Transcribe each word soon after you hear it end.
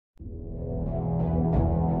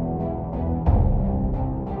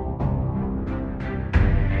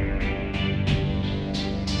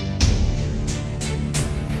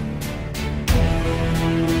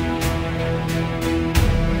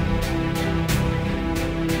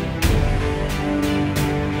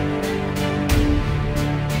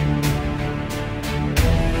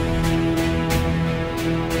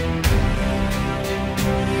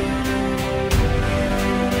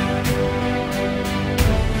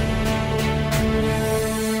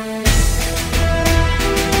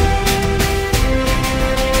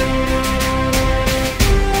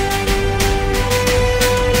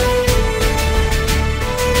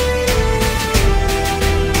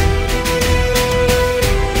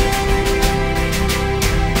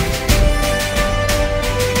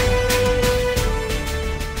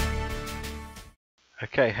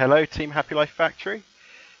Hello Team Happy Life Factory.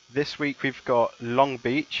 This week we've got Long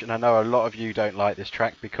Beach, and I know a lot of you don't like this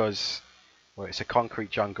track because, well, it's a concrete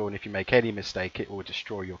jungle, and if you make any mistake it will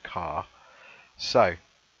destroy your car. So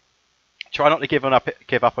try not to give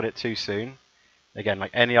up on it too soon. Again,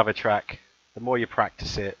 like any other track, the more you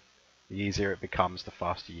practice it, the easier it becomes, the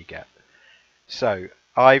faster you get. So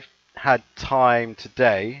I've had time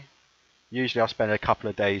today. Usually I'll spend a couple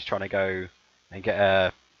of days trying to go and get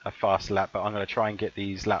a fast lap, but I'm going to try and get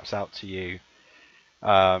these laps out to you,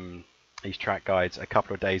 these track guides, a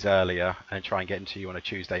couple of days earlier, and try and get them to you on a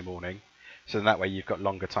Tuesday morning. So then that way you've got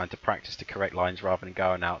longer time to practice the correct lines rather than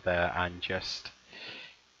going out there and just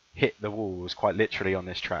hit the walls quite literally on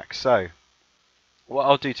this track. So what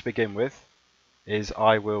I'll do to begin with is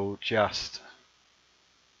I will just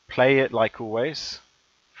play it like always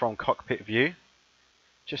from cockpit view,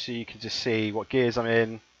 just so you can just see what gears I'm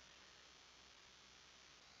in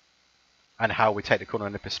and how we take the corner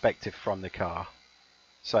in the perspective from the car.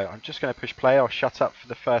 So I'm just going to push play. I'll shut up for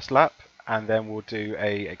the first lap and then we'll do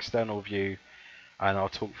a external view and I'll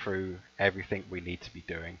talk through everything we need to be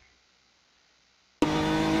doing.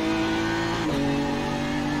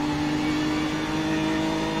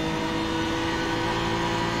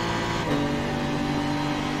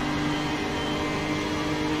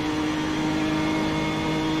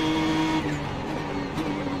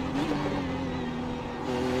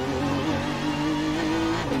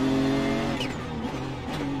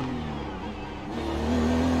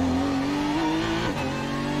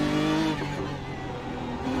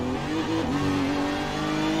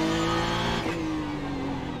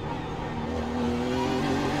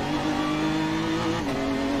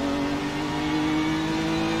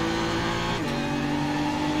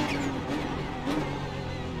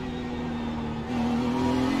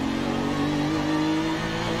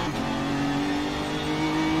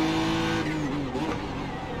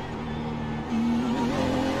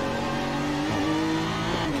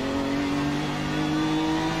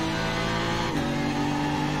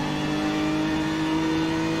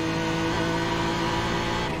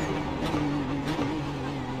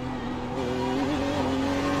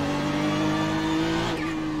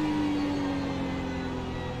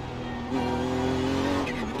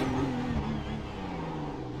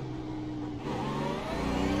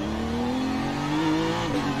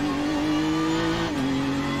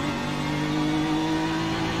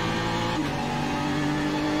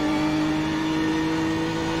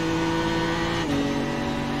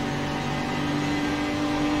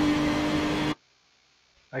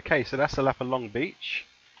 Okay, so that's the lap of Long Beach,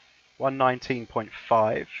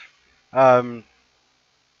 119.5. I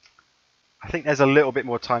think there's a little bit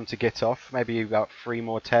more time to get off, maybe about 3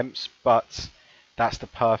 more attempts, but that's the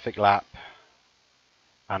perfect lap,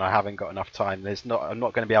 and I haven't got enough time. I'm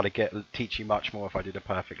not going to be able to teach you much more if I do the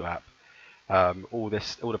perfect lap. All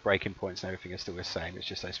the braking points and everything is still the same. It's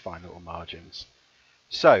just those fine little margins.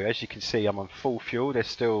 So as you can see, I'm on full fuel. There's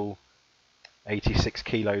still 86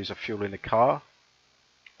 kilos of fuel in the car.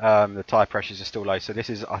 The tyre pressures are still low, so this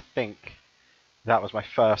is, I think, that was my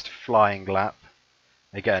first flying lap.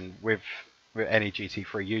 Again, with any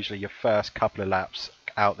GT3, usually your first couple of laps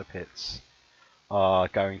out the pits are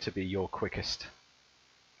going to be your quickest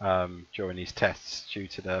during these tests, due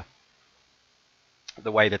to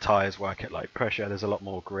the way the tyres work at low pressure. There's a lot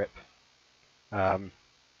more grip and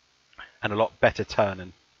a lot better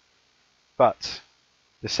turning. But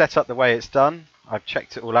the setup, the way it's done, I've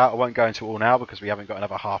checked it all out. I won't go into it all now because we haven't got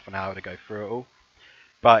another half an hour to go through it all.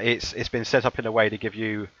 But it's been set up in a way to give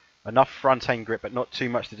you enough front end grip, but not too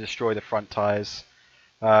much to destroy the front tyres.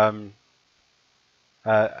 The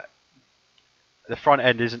front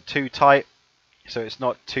end isn't too tight, so it's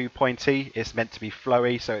not too pointy. It's meant to be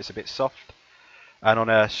flowy, so it's a bit soft. And on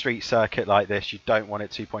a street circuit like this, you don't want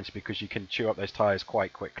it too pointy because you can chew up those tyres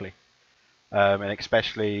quite quickly. And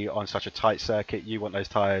especially on such a tight circuit, you want those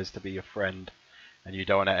tyres to be your friend, and you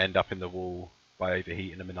don't want to end up in the wall by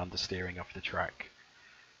overheating them and understeering off the track.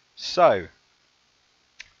 So,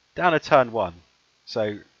 down to turn 1.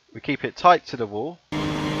 So, we keep it tight to the wall.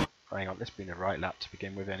 Hang on, this being the right lap to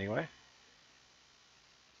begin with anyway.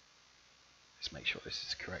 Let's make sure this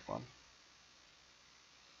is the correct one.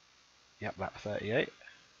 Yep, lap 38.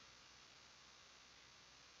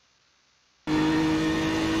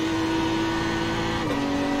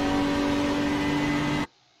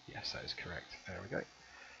 Yes, that is correct. There we go.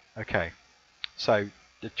 Okay, so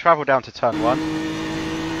to travel down to turn 1,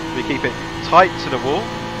 we keep it tight to the wall.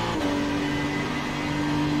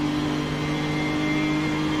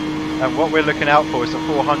 And what we're looking out for is the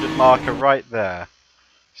 400 marker right there.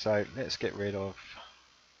 So let's get rid of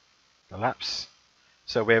the laps.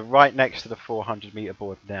 So we're right next to the 400-meter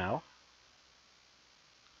board now,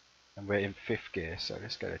 and we're in 5th gear. So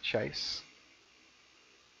let's go to chase.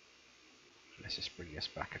 Let's just bring this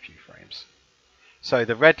back a few frames. So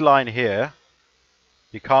the red line here,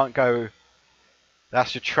 you can't go,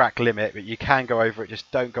 that's your track limit, but you can go over it,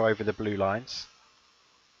 just don't go over the blue lines.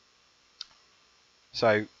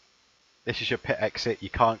 So this is your pit exit,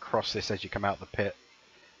 you can't cross this as you come out the pit.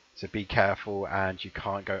 So be careful, and you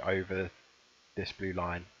can't go over this blue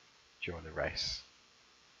line during the race.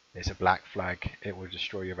 It's a black flag, it will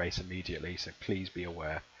destroy your race immediately, so please be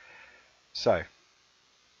aware. So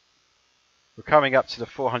we're coming up to the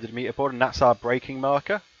 400-meter board, and that's our braking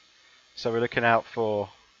marker. So we're looking out for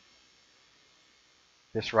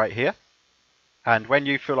this right here. And when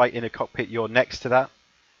you feel like in a cockpit you're next to that,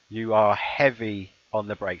 you are heavy on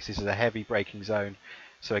the brakes. This is a heavy braking zone.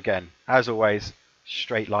 So again, as always,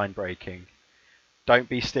 straight line braking. Don't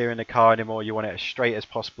be steering the car anymore. You want it as straight as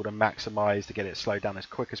possible to maximize, to get it slowed down as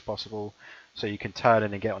quick as possible so you can turn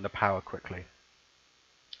in and get on the power quickly.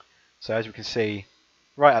 So as we can see,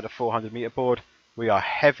 right at the 400-meter board, we are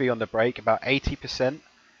heavy on the brake, about 80%,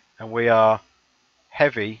 and we are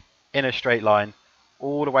heavy in a straight line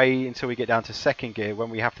all the way until we get down to 2nd gear when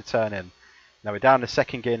we have to turn in. Now we're down to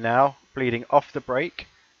 2nd gear now, bleeding off the brake,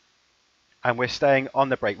 and we're staying on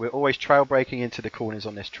the brake. We're always trail braking into the corners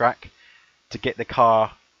on this track to get the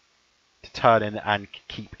car to turn in and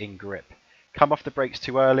keep in grip. Come off the brakes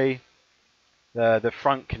too early, the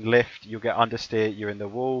front can lift, you'll get understeer, you're in the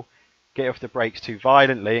wall. Get off the brakes too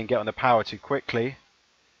violently and get on the power too quickly,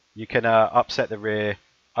 you can upset the rear,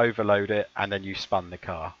 overload it, and then you spun the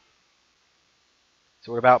car. It's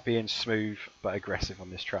all about being smooth but aggressive on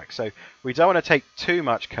this track. So we don't want to take too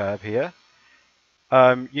much curb here.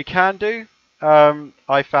 You can do.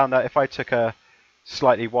 I found that if I took a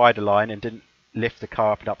slightly wider line and didn't lift the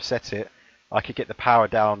car up and upset it, I could get the power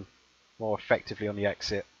down more effectively on the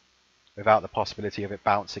exit without the possibility of it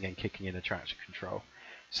bouncing and kicking in the traction control.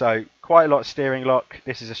 So quite a lot of steering lock.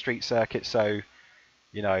 This is a street circuit, so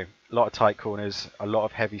you know, a lot of tight corners, a lot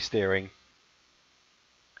of heavy steering.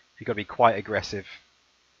 You've got to be quite aggressive.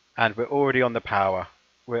 And we're already on the power.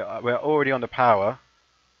 We're already on the power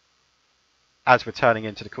as we're turning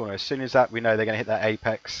into the corner. As soon as that, we know they're going to hit that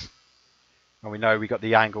apex. And we know we got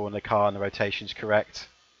the angle on the car and the rotation's correct.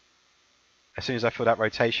 As soon as I feel that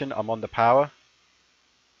rotation, I'm on the power.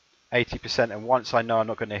 80%, and once I know I'm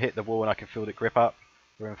not going to hit the wall and I can feel the grip up,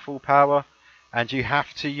 we're in full power. And you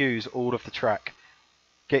have to use all of the track.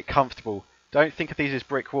 Get comfortable. Don't think of these as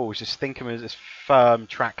brick walls, just think of them as firm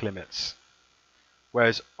track limits.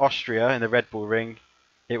 Whereas Austria in the Red Bull Ring,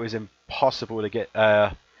 it was impossible to get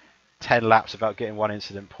 10 laps without getting one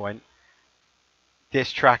incident point.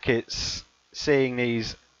 This track, it's seeing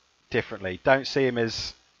these differently. Don't see them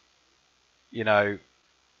as, you know,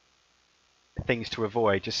 things to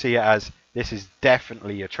avoid. Just see it as this is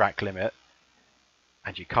definitely a track limit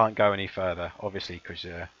and you can't go any further, obviously, because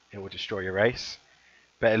it will destroy your race.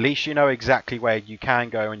 But at least you know exactly where you can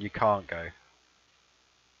go and you can't go.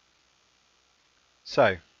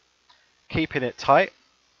 So, keeping it tight.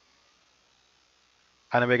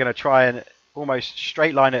 And then we're going to try and almost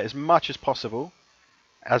straight line it as much as possible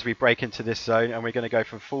as we break into this zone. And we're going to go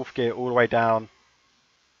from 4th gear all the way down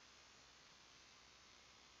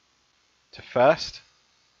to 1st.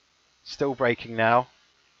 Still braking now.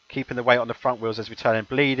 Keeping the weight on the front wheels as we turn in,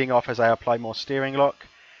 bleeding off as I apply more steering lock.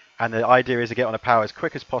 And the idea is to get on the power as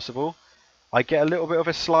quick as possible. I get a little bit of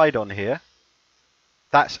a slide on here.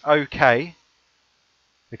 That's okay,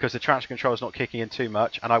 because the traction control is not kicking in too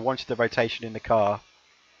much, and I wanted the rotation in the car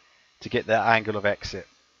to get the angle of exit.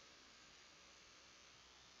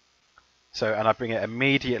 So, and I bring it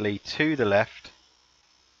immediately to the left,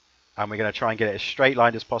 and we're going to try and get it as straight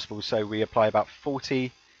lined as possible. So we apply about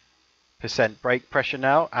 40% brake pressure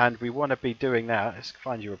now, and we want to be doing that. Let's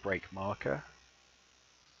find you a brake marker.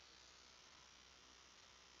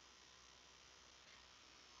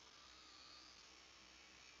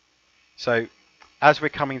 So as we're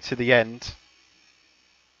coming to the end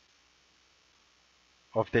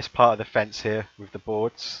of this part of the fence here with the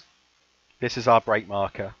boards, this is our brake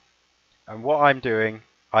marker. And what I'm doing,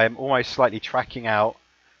 I am almost slightly tracking out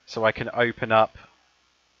so I can open up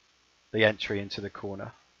the entry into the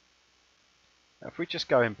corner. Now if we just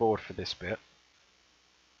go in board for this bit,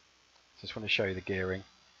 just want to show you the gearing.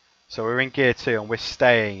 So we're in gear 2 and we're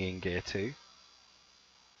staying in gear 2.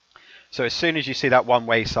 So as soon as you see that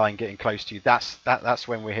one-way sign getting close to you, that's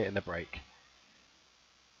when we're hitting the brake.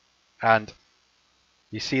 And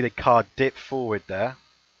you see the car dip forward there.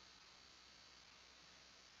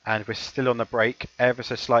 and we're still on the brake ever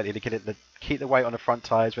so slightly to get it keep the weight on the front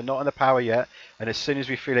tyres. We're not on the power yet, and as soon as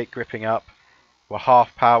we feel it gripping up, we're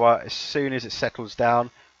half power. As soon as it settles down,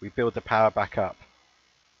 we build the power back up.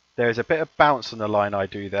 There is a bit of bounce on the line I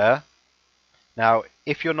do there. Now,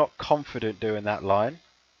 if you're not confident doing that line,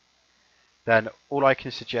 then all I can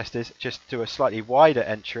suggest is just do a slightly wider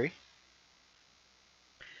entry.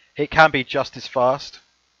 It can be just as fast.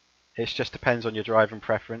 It just depends on your driving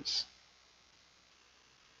preference.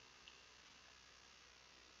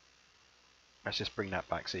 Let's just bring that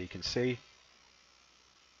back so you can see.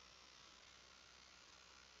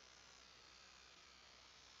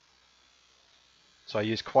 So I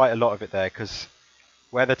use quite a lot of it there because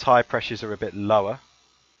where the tyre pressures are a bit lower,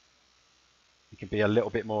 you can be a little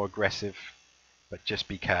bit more aggressive, but just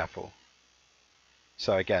be careful.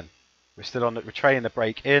 So again, we're trailing the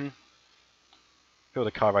brake in, feel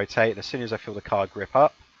the car rotate, and as soon as I feel the car grip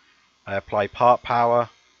up, I apply part power,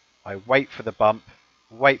 I wait for the bump,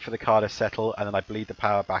 wait for the car to settle, and then I bleed the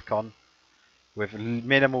power back on. With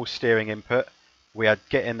minimal steering input, we are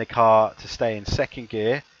getting the car to stay in second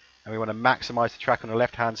gear, and we want to maximise the track on the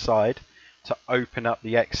left hand side to open up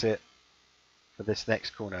the exit for this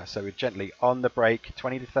next corner. So we're gently on the brake,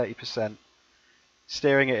 20 to 30%,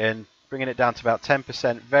 steering it in, bringing it down to about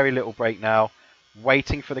 10%, very little brake now,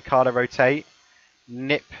 waiting for the car to rotate,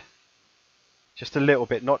 nip just a little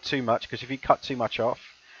bit, not too much, because if you cut too much off,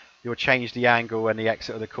 you'll change the angle and the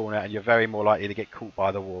exit of the corner, and you're very more likely to get caught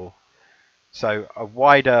by the wall. So a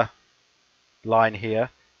wider line here,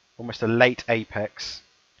 almost a late apex,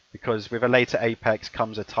 because with a later apex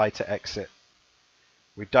comes a tighter exit.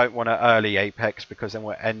 We don't want an early apex because then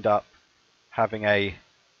we'll end up having a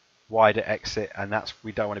wider exit, and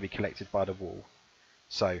we don't want to be collected by the wall.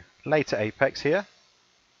 So later apex here,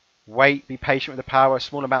 wait, be patient with the power,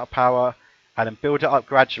 small amount of power, and then build it up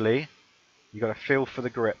gradually. You've got to feel for the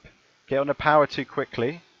grip. Get on the power too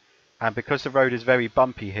quickly, and because the road is very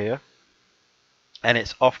bumpy here and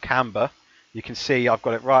it's off camber, you can see I've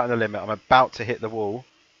got it right on the limit. I'm about to hit the wall,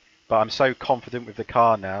 but I'm so confident with the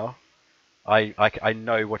car now, I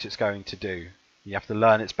know what it's going to do. You have to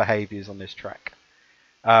learn its behaviours on this track.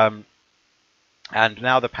 And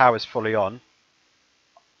now the power's fully on.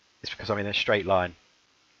 It's because I'm in a straight line.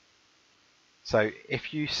 So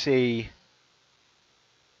if you see,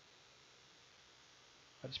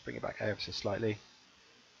 I'll just bring it back ever so slightly.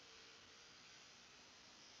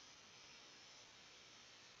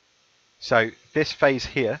 So this phase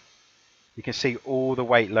here, you can see all the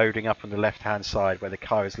weight loading up on the left hand side where the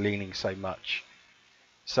car is leaning so much.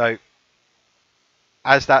 So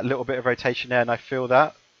as that little bit of rotation there, and I feel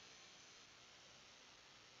that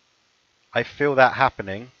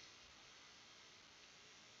happening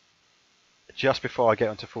just before I get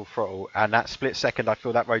onto full throttle, and that split second I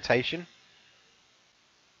feel that rotation,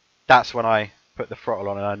 that's when I put the throttle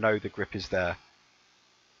on and I know the grip is there.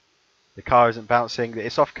 The car isn't bouncing,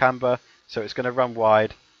 it's off camber, so it's going to run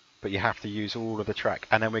wide, but you have to use all of the track.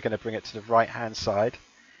 And then we're going to bring it to the right hand side,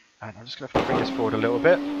 and I'm just going to bring this forward a little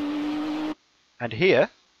bit. And here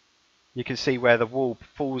you can see where the wall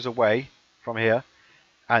falls away from here,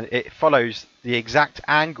 and it follows the exact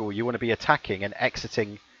angle you want to be attacking and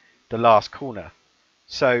exiting the last corner.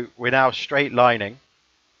 So we're now straight lining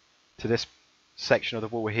to this section of the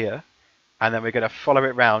wall here, and then we're going to follow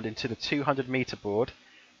it round into the 200 meter board,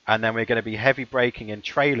 and then we're going to be heavy braking and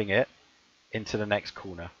trailing it into the next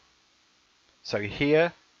corner. So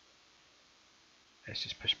here, let's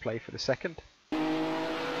just push play for the second.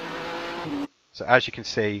 So as you can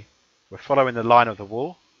see, we're following the line of the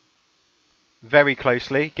wall very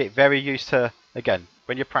closely. Get very used to, again,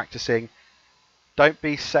 when you're practicing, don't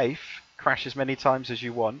be safe, crash as many times as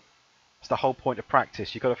you want. It's the whole point of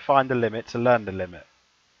practice. You've got to find the limit to learn the limit.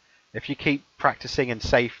 If you keep practicing and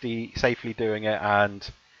safely doing it, and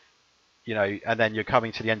and then you're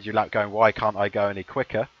coming to the end of your lap going, why can't I go any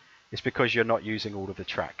quicker? It's because you're not using all of the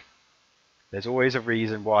track. There's always a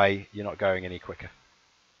reason why you're not going any quicker.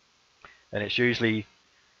 And it's usually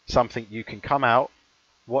something you can come out,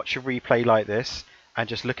 watch a replay like this, and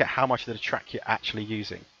just look at how much of the track you're actually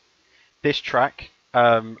using. This track,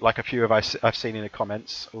 like a few of I've seen in the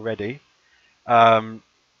comments already,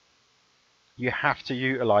 you have to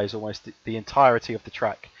utilize almost the entirety of the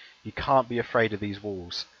track. You can't be afraid of these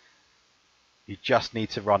walls. You just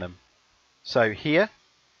need to run them. So here,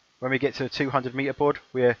 when we get to the 200 meter board,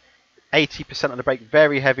 we're 80% on the brake,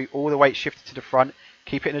 very heavy, all the weight shifted to the front,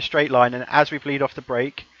 keep it in a straight line, and as we bleed off the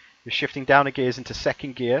brake, we're shifting down the gears into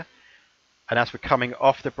second gear, and as we're coming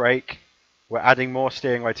off the brake, we're adding more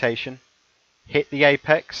steering rotation, hit the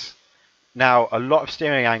apex. Now a lot of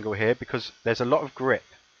steering angle here because there's a lot of grip.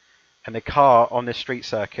 and the car on this street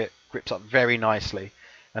circuit grips up very nicely.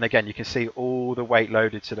 And again, you can see all the weight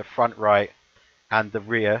loaded to the front right and the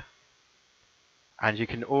rear, and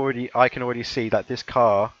I can already see that this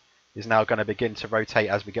car is now going to begin to rotate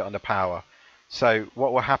as we get on the power. So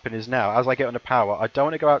what will happen is now, as I get on the power, I don't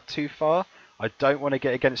want to go out too far. I don't want to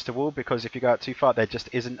get against the wall, because if you go out too far, there just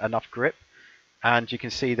isn't enough grip. And you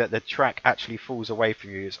can see that the track actually falls away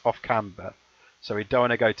from you. It's off camber. So we don't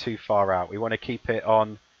want to go too far out. We want to keep it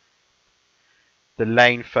on the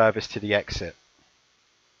lane furthest to the exit.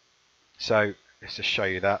 So let's just show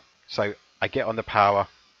you that. So I get on the power.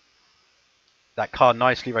 That car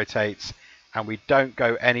nicely rotates, and we don't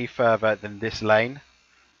go any further than this lane.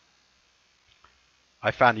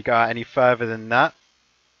 I found you go out any further than that,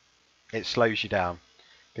 it slows you down,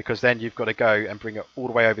 because then you've got to go and bring it all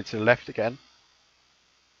the way over to the left again,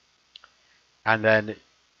 and then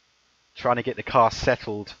trying to get the car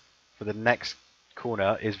settled for the next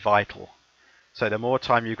corner is vital. So the more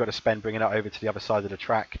time you've got to spend bringing it over to the other side of the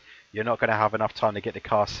track, you're not going to have enough time to get the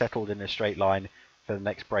car settled in a straight line for the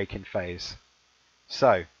next braking phase.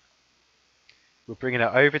 So we're bringing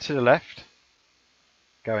it over to the left,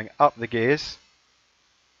 going up the gears,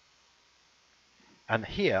 and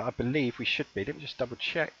here I believe we should be. Let me just double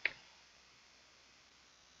check.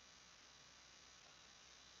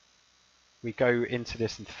 We go into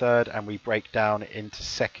this in third, and we brake down into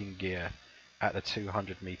second gear at the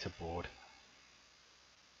 200-meter board.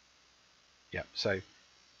 Yep, so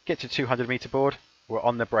get to 200-meter board, we're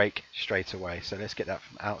on the brake straight away. So let's get that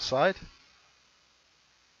from outside.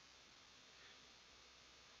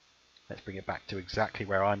 Let's bring it back to exactly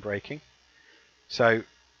where I'm braking. So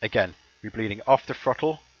again, we're bleeding off the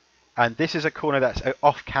throttle, and this is a corner that's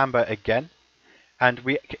off camber again. And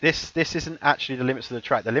this isn't actually the limits of the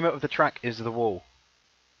track. The limit of the track is the wall.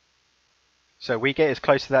 So we get as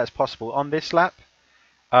close to that as possible. On this lap,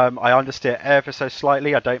 I understeer ever so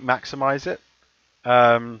slightly. I don't maximize it.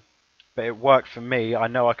 But it worked for me. I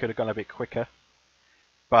know I could have gone a bit quicker.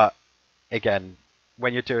 But again,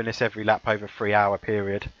 when you're doing this every lap over a 3-hour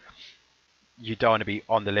period, you don't want to be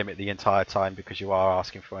on the limit the entire time, because you are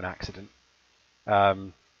asking for an accident.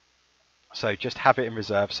 So just have it in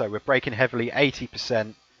reserve. So we're braking heavily,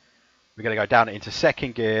 80%. We're going to go down into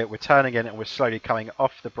second gear. We're turning in, and we're slowly coming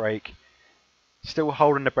off the brake. Still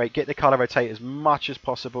holding the brake. Get the car to rotate as much as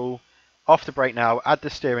possible. Off the brake now. Add the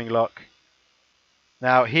steering lock.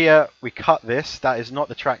 Now here we cut this. That is not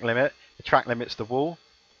the track limit. The track limit's the wall.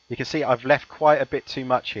 You can see I've left quite a bit too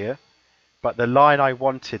much here. But the line I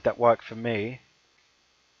wanted that worked for me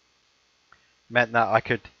meant that I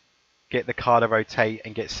could get the car to rotate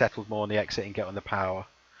and get settled more on the exit and get on the power.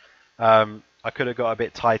 I could have got a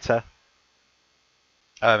bit tighter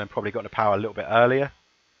and probably got on the power a little bit earlier,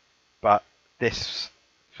 but this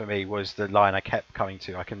for me was the line I kept coming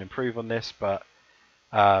to. I can improve on this, but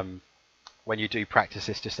when you do practice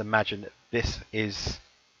this, just imagine that this is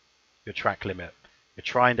your track limit. You're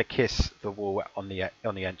trying to kiss the wall on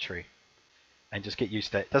the entry, and just get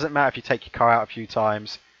used to it. It doesn't matter if you take your car out a few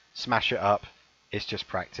times, smash it up, it's just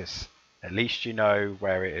practice. At least you know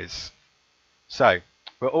where it is. So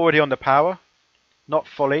we're already on the power, not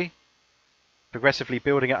fully, progressively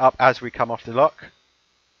building it up as we come off the lock.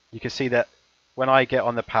 You can see that when I get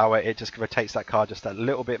on the power, it just rotates that car just a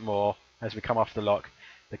little bit more as we come off the lock.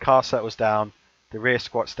 The car settles down, the rear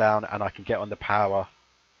squats down, and I can get on the power,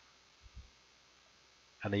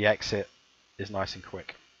 and the exit is nice and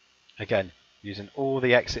quick. Again, using all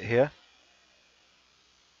the exit here.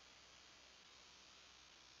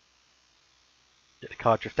 Get the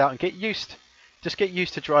car drift out and just get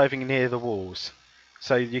used to driving near the walls,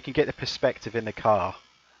 so you can get the perspective in the car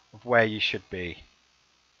of where you should be.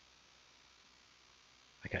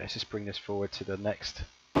 Okay, let's just bring this forward to the next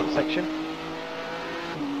section.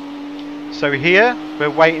 So here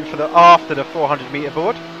we're waiting for after the 400-meter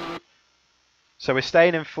board. So we're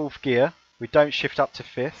staying in 4th gear. We don't shift up to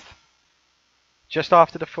 5th. Just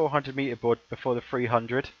after the 400-meter board, before the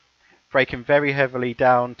 300, braking very heavily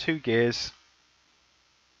down 2 gears.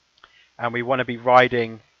 And we want to be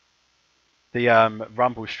riding the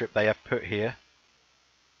rumble strip they have put here.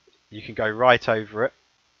 You can go right over it.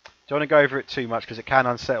 Don't want to go over it too much, because it can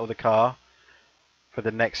unsettle the car for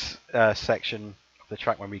the next section of the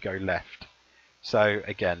track when we go left. So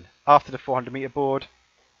again, after the 400-meter board,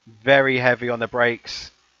 very heavy on the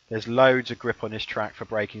brakes. There's loads of grip on this track for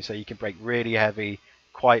braking, so you can brake really heavy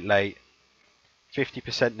quite late.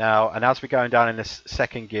 50% now, and as we're going down in this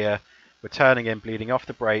second gear, we're turning in, bleeding off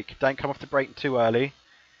the brake. Don't come off the brake too early.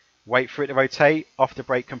 Wait for it to rotate, off the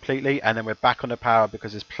brake completely, and then we're back on the power,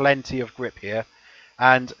 because there's plenty of grip here.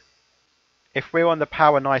 And if we're on the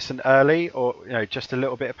power nice and early, or just a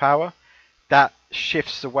little bit of power, that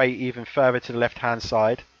shifts the weight even further to the left hand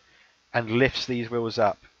side and lifts these wheels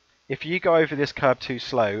up. If you go over this curb too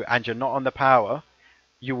slow and you're not on the power,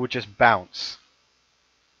 you will just bounce.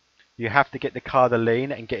 You have to get the car to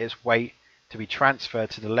lean and get its weight to be transferred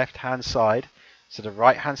to the left hand side so the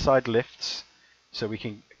right hand side lifts, so we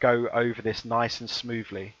can go over this nice and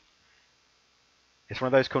smoothly. It's one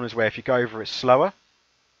of those corners where if you go over it slower,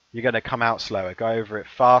 you're going to come out slower. Go over it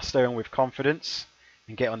faster and with confidence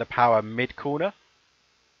and get on the power mid corner,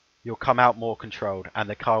 you'll come out more controlled and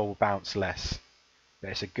the car will bounce less. But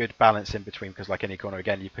it's a good balance in between, because like any corner,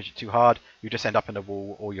 again, you push it too hard, you just end up in the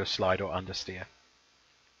wall, or you'll slide or understeer.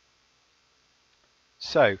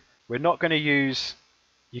 So we're not going to use,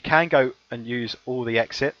 you can go and use all the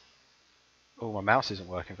exit. Oh, my mouse isn't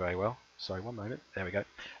working very well. Sorry, one moment. There we go.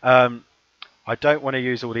 I don't want to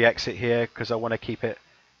use all the exit here because I want to keep it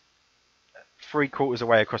 3/4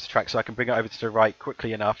 away across the track so I can bring it over to the right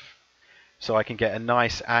quickly enough so I can get a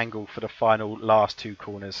nice angle for the final last 2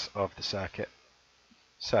 corners of the circuit.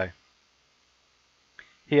 So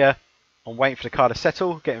here I'm waiting for the car to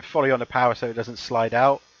settle, getting fully on the power so it doesn't slide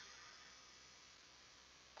out.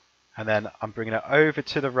 And then I'm bringing it over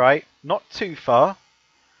to the right, not too far,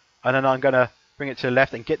 and then I'm going to bring it to the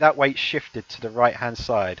left and get that weight shifted to the right hand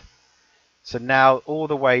side. So now all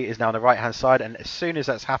the weight is now on the right hand side, and as soon as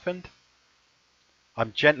that's happened,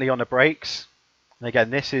 I'm gently on the brakes. And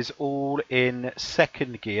again, this is all in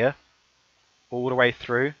second gear all the way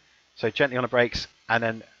through, so gently on the brakes and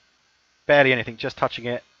then barely anything, just touching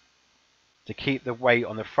it to keep the weight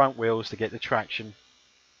on the front wheels to get the traction.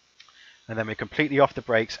 And then we're completely off the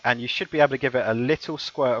brakes, and you should be able to give it a little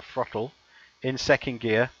squirt of throttle in second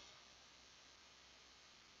gear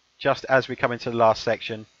just as we come into the last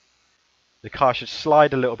section. The car should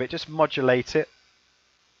slide a little bit, just modulate it.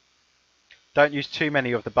 Don't use too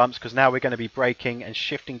many of the bumps, because now we're going to be braking and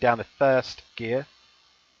shifting down the first gear.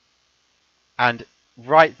 And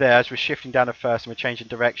right there, as we're shifting down the first and we're changing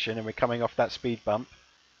direction and we're coming off that speed bump,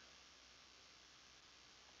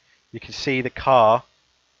 you can see the car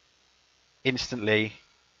instantly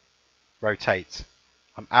rotate.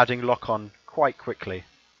 I'm adding lock on quite quickly.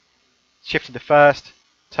 Shifting to first,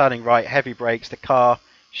 turning right, heavy brakes, the car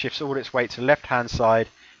shifts all its weight to the left hand side.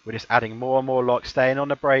 We're just adding more and more lock, staying on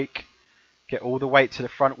the brake, get all the weight to the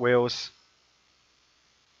front wheels.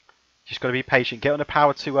 Just got to be patient. Get on the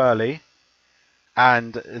power too early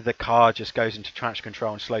and the car just goes into traction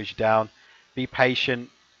control and slows you down. Be patient,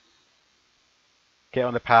 get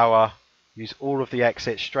on the power, use all of the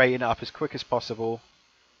exits, straighten it up as quick as possible,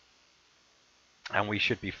 and we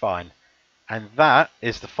should be fine. And that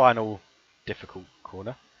is the final difficult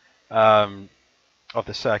corner of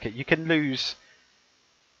the circuit. You can lose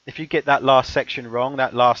if you get that last section wrong,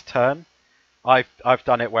 that last turn. I've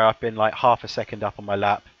done it where I've been like half a second up on my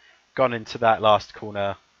lap, gone into that last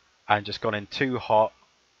corner and just gone in too hot,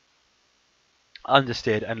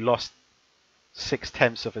 understeered and lost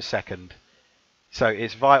 0.6 of a second. So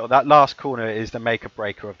it's vital. That last corner is the make or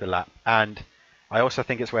breaker of the lap, and I also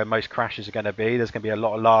think it's where most crashes are going to be. There's going to be a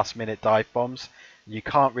lot of last minute dive bombs. You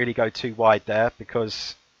can't really go too wide there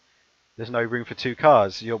because there's no room for 2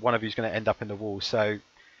 cars. One of you is going to end up in the wall. So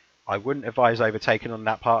I wouldn't advise overtaking on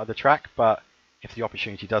that part of the track, but if the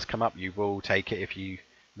opportunity does come up, you will take it if you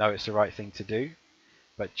know it's the right thing to do.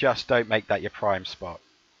 But just don't make that your prime spot.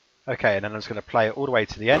 Okay, and then I'm just going to play it all the way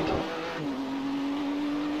to the end.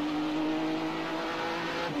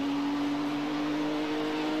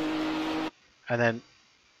 And then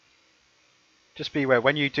just be aware,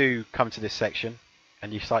 when you do come to this section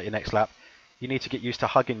and you start your next lap, you need to get used to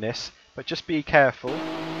hugging this, but just be careful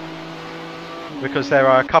because there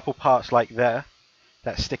are a couple parts like there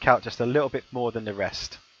that stick out just a little bit more than the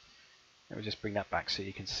rest. Let me just bring that back so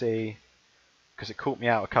you can see, because it caught me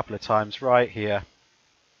out a couple of times right here.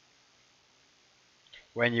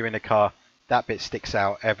 When you're in the car, that bit sticks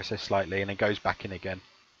out ever so slightly and then goes back in again.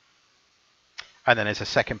 And then there's a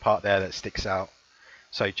second part there that sticks out.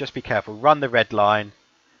 So just be careful, run the red line,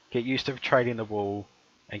 get used to trailing the wall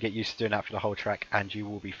and get used to doing that for the whole track and you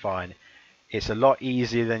will be fine. It's a lot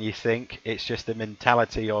easier than you think. It's just the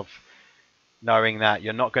mentality of knowing that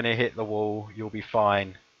you're not going to hit the wall, you'll be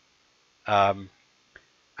fine, and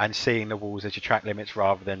seeing the walls as your track limits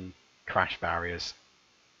rather than crash barriers.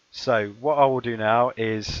 So what I will do now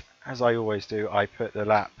is, as I always do, I put the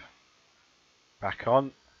lap back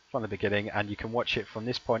on from the beginning and you can watch it from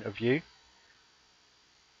this point of view,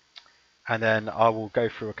 and then I will go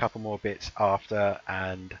through a couple more bits after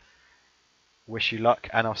and wish you luck,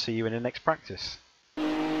 and I'll see you in the next practice.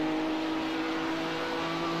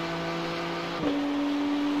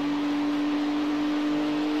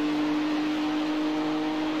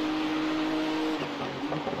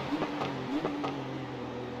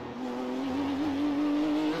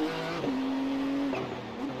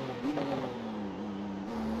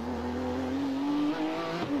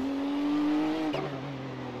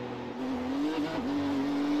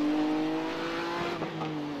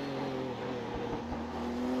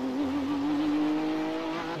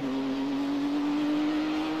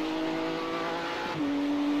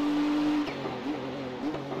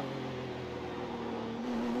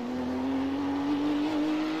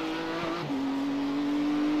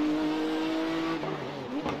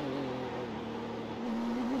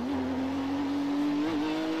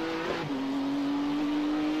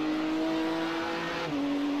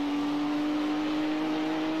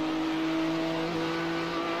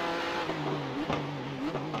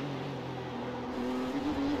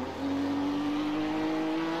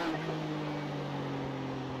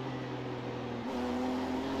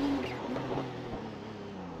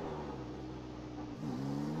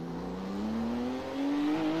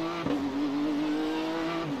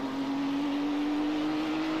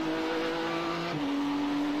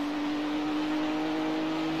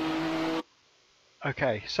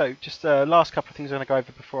 Okay, so just the last couple of things I'm going to go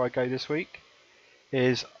over before I go this week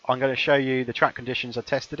is I'm going to show you the track conditions I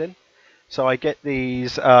tested in. So I get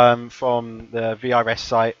these from the VRS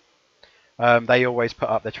site. They always put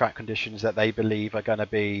up the track conditions that they believe are going to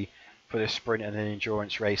be for the sprint and the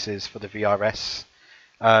endurance races for the VRS,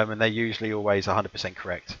 and they're usually always 100%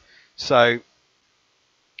 correct. So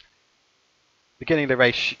beginning of the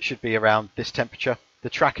race should be around this temperature. The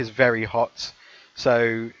track is very hot,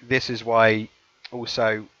 so this is why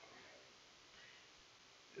also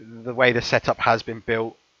the way the setup has been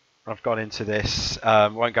built. I've gone into this,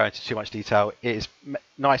 won't go into too much detail. It is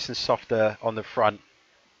nice and softer on the front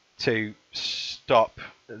to stop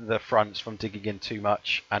the fronts from digging in too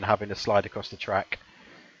much and having to slide across the track.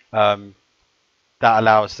 That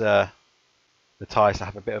allows the tyres to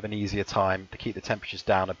have a bit of an easier time to keep the temperatures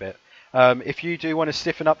down a bit. If you do want to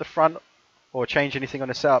stiffen up the front or change anything on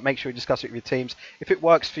the setup, make sure you discuss it with your teams. If it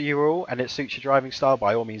works for you all and it suits your driving style,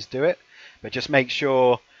 by all means do it. But just make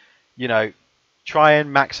sure, you know, try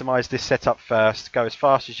and maximize this setup first. Go as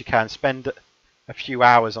fast as you can. Spend a few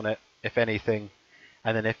hours on it, if anything.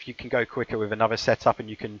 And then if you can go quicker with another setup and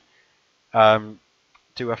you can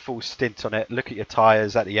do a full stint on it, look at your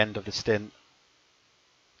tyres at the end of the stint.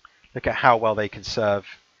 Look at how well they can serve.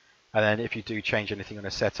 And then if you do change anything on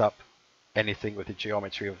a setup, anything with the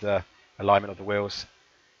geometry of the alignment of the wheels,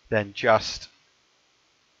 then just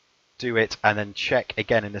do it and then check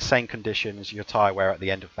again in the same conditions your tyre wear at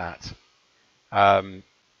the end of that.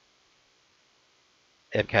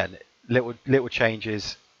 Again, little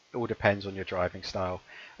changes, it all depends on your driving style.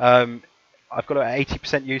 I've got an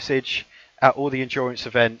 80% usage at all the endurance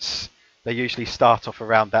events. They usually start off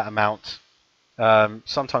around that amount.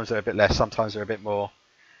 Sometimes they're a bit less, sometimes they're a bit more,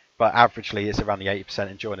 but averagely it's around the 80%,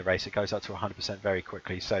 and during the race it goes up to 100% very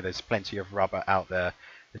quickly, so there's plenty of rubber out there.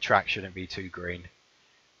 The track shouldn't be too green.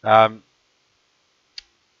 Yeah,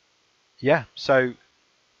 so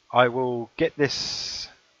I will get these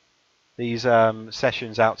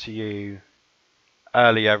sessions out to you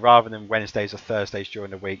earlier rather than Wednesdays or Thursdays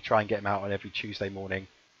during the week. Try and get them out on every Tuesday morning,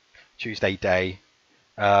 Tuesday day,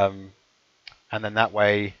 and then that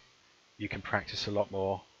way you can practice a lot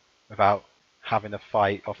more without having to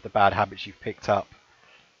fight off the bad habits you've picked up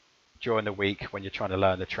during the week when you're trying to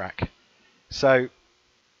learn the track. So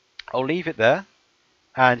I'll leave it there,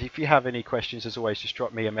 and if you have any questions, as always, just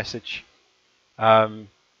drop me a message, and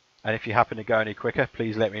if you happen to go any quicker,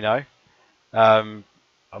 please let me know. I'm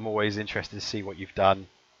always interested to see what you've done,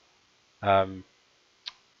 and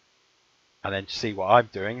then see what I'm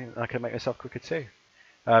doing, and I can make myself quicker too.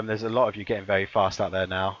 There's a lot of you getting very fast out there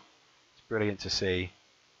now. It's brilliant to see,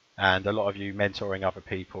 and a lot of you mentoring other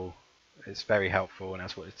people. It's very helpful, and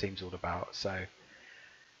that's what the team's all about. So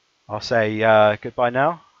I'll say goodbye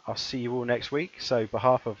now. I'll see you all next week. So on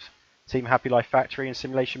behalf of Team Happy Life Factory and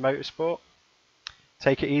Simulation Motorsport,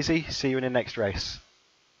 take it easy. See you in the next race.